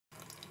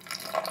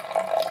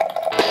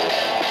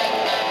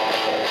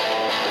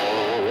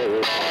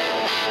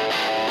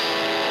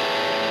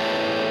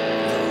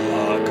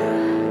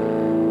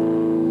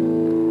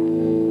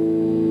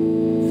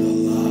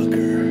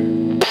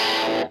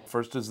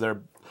Amherst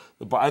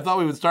is I thought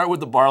we would start with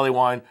the barley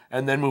wine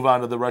and then move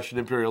on to the Russian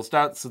Imperial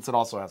Stout, since it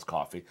also has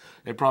coffee.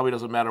 It probably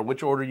doesn't matter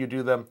which order you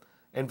do them.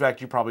 In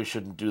fact, you probably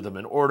shouldn't do them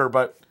in order,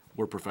 but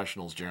we're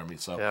professionals, Jeremy,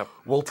 so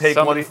we'll take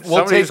one.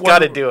 Somebody's got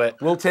to do it.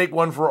 We'll take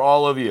one for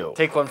all of you.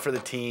 Take one for the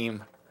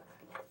team.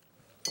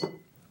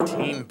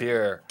 Team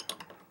beer.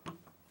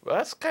 Well,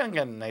 that's kind of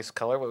got a nice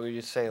color. What would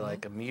you say,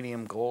 like a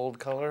medium gold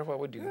color? What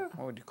would you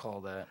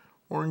call that?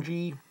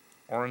 Orangey.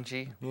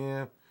 Orangey?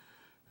 Yeah.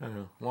 I don't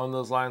know. One of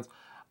those lines.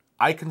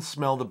 I can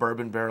smell the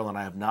bourbon barrel, and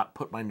I have not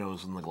put my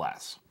nose in the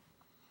glass.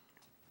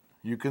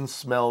 You can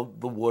smell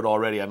the wood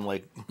already. I'm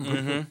like,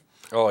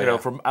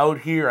 from out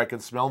here, I can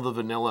smell the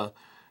vanilla.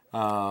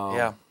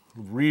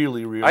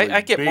 Really, really. I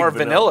get more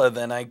vanilla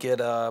than I get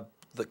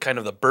the kind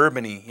of the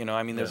bourbony.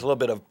 I mean, there's a little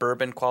bit of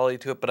bourbon quality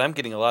to it, but I'm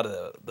getting a lot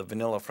of the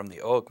vanilla from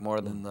the oak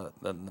more than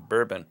the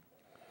bourbon.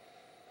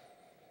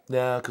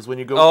 Yeah, because when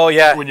you go, go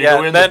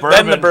in then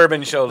the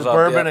bourbon shows up.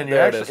 Bourbon, and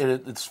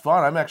it's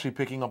fun. I'm actually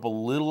picking up a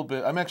little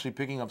bit. I'm actually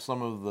picking up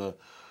some of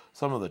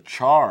the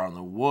char on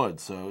the wood.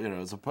 So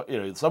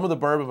some of the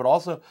bourbon, but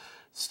also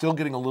still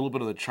getting a little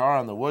bit of the char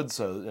on the wood.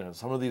 So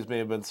some of these may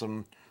have been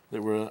some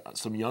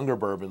younger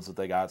bourbons that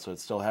they got, so it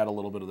still had a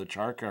little bit of the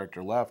char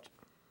character left.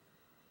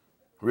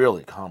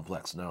 Really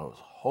complex nose.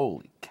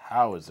 Holy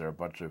cow! Is there a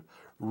bunch of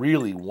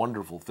really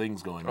wonderful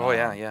things going on? Oh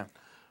yeah.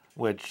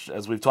 Which,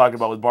 as we've talked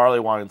about with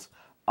barley wines,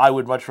 I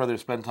would much rather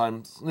spend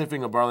time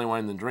sniffing a barley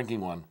wine than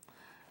drinking one.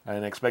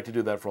 And I expect to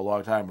do that for a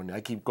long time. And I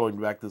keep going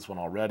back to this one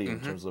already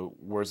in terms of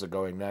where's it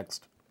going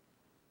next.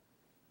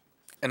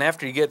 And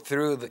after you get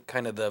through the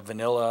kind of the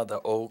vanilla,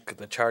 the oak,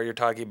 the char you're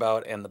talking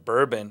about, and the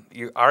bourbon,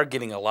 you are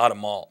getting a lot of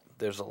malt.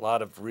 There's a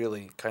lot of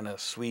really kind of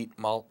sweet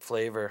malt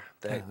flavor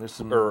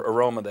or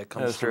aroma that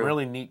comes through. There's some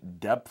really neat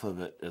depth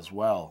of it as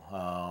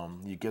well.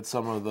 You get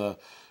some of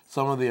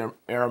the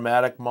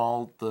aromatic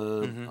malt,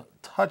 the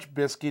touch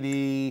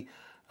biscuity.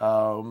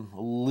 A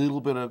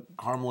little bit of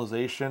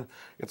caramelization.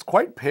 It's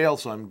quite pale,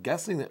 so I'm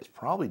guessing that it's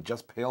probably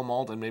just pale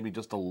malt and maybe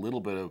just a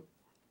little bit of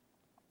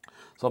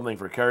something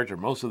for character.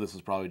 Most of this is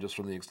probably just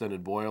from the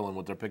extended boil and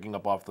what they're picking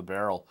up off the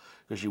barrel,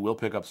 because you will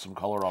pick up some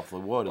color off the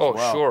wood as well.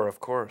 Oh, sure, of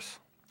course.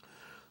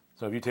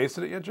 So have you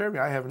tasted it yet, Jeremy?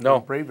 I haven't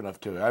been brave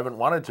enough to. I haven't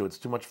wanted to. It's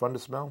too much fun to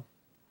smell.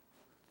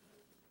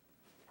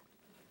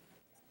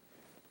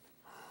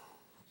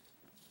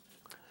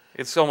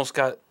 It's almost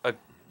got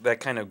that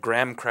kind of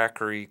graham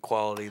crackery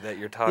quality that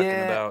you're talking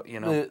about,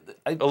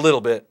 a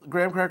little bit.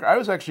 Graham cracker. I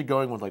was actually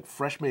going with like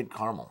fresh made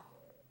caramel.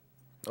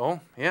 Oh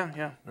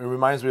yeah. It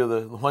reminds me of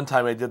the one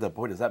time I did that.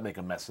 Boy, does that make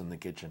a mess in the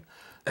kitchen?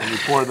 And you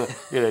pour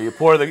you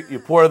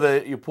pour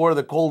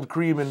the cold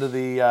cream into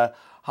the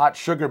hot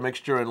sugar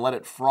mixture and let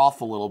it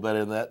froth a little bit,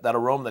 and that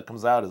aroma that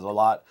comes out is a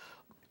lot.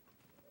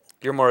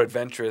 You're more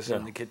adventurous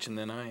in the kitchen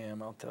than I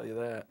am. I'll tell you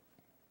that.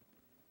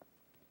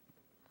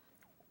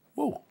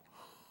 Whoa.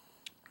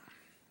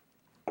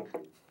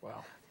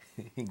 Wow.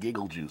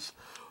 Giggle juice.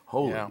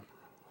 Holy. Yeah.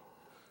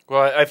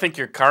 Well, I think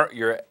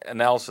your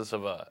analysis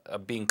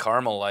of being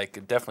caramel-like,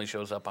 it definitely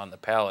shows up on the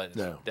palate.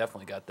 It's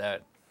definitely got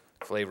that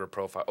flavor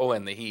profile. Oh,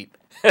 and the heat.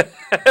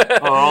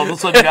 All of a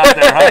sudden you got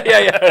there, huh?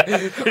 yeah.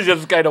 It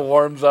just kind of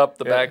warms up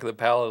the back of the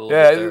palate a little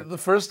bit there. The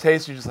first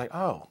taste, you're just like,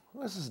 oh,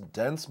 this is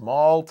dense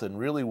malt and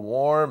really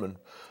warm and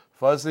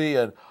fuzzy.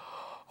 And,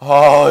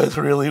 it's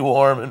really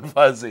warm and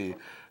fuzzy.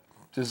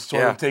 Just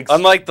sort of takes.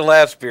 Unlike the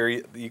last beer,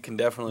 you can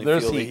definitely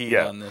feel the heat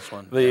on this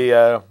one.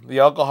 The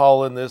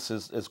alcohol in this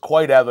is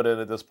quite evident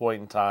at this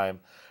point in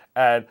time,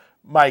 and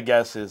my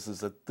guess is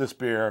that this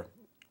beer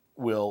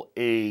will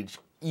age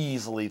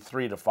easily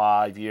 3 to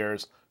 5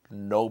 years,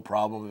 no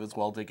problem if it's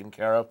well taken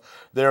care of.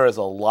 There is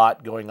a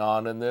lot going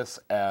on in this,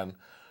 and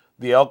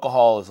the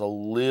alcohol is a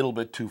little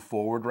bit too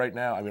forward right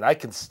now. I mean, I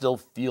can still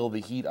feel the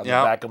heat on the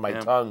back of my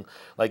tongue,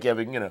 like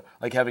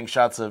having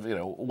shots of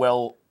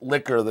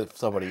liquor that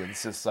somebody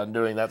insists on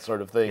doing, that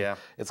sort of thing. Yeah.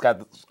 It's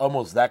got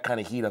almost that kind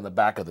of heat on the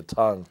back of the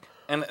tongue.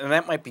 And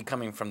that might be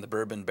coming from the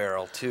bourbon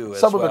barrel too.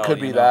 Some of it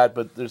could be that,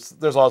 but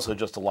there's also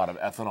just a lot of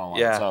ethanol on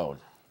its own.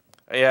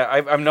 Yeah,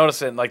 I've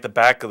noticed it in like the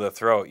back of the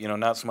throat,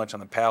 not so much on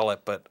the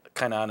palate, but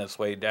kind of on its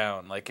way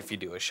down, like if you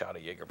do a shot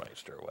of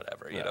Jägermeister or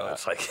whatever,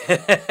 it's like...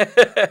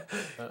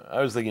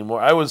 I was thinking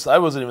more, I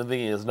wasn't even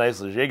thinking as nice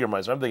as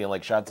Jägermeister, I'm thinking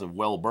like shots of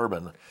well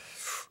bourbon.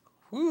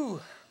 Woo.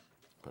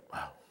 But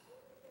wow.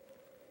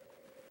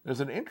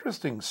 There's an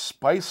interesting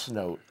spice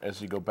note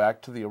as you go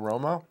back to the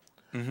aroma.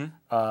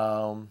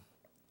 Mm-hmm.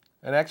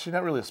 And actually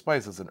not really a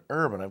spice, it's an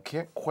herb, and I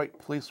can't quite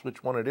place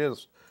which one it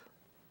is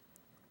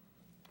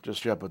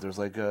just yet, but there's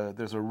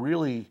a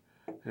really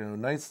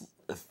nice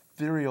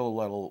ethereal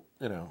little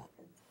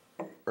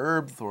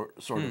herb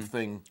sort of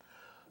thing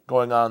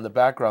going on in the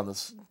background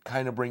that's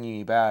kind of bringing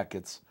me back.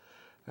 It's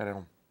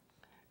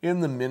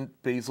in the mint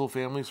basil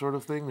family sort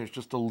of thing. There's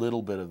just a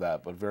little bit of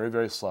that, but very,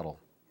 very subtle.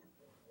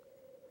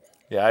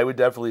 Yeah, I would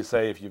definitely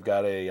say if you've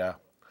got a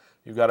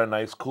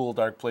nice cool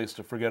dark place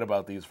to forget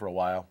about these for a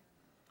while,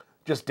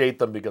 just date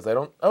them, because I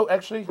don't. Oh,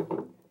 actually,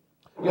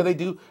 yeah, they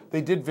do.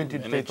 They did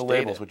vintage date the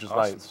labels, which is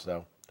awesome. Nice.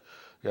 So.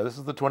 Yeah, this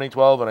is the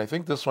 2012, and I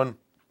think this one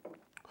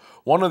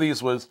One of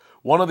these was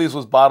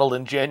bottled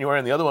in January,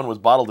 and the other one was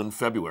bottled in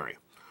February.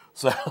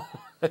 So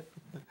I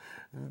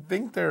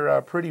think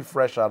they're pretty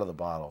fresh out of the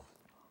bottle.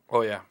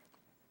 Oh yeah.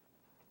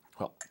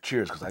 Well,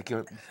 cheers, because I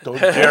don't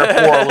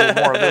dare pour a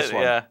little more of this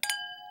one. Yeah.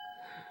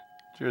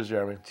 Cheers,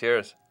 Jeremy.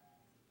 Cheers.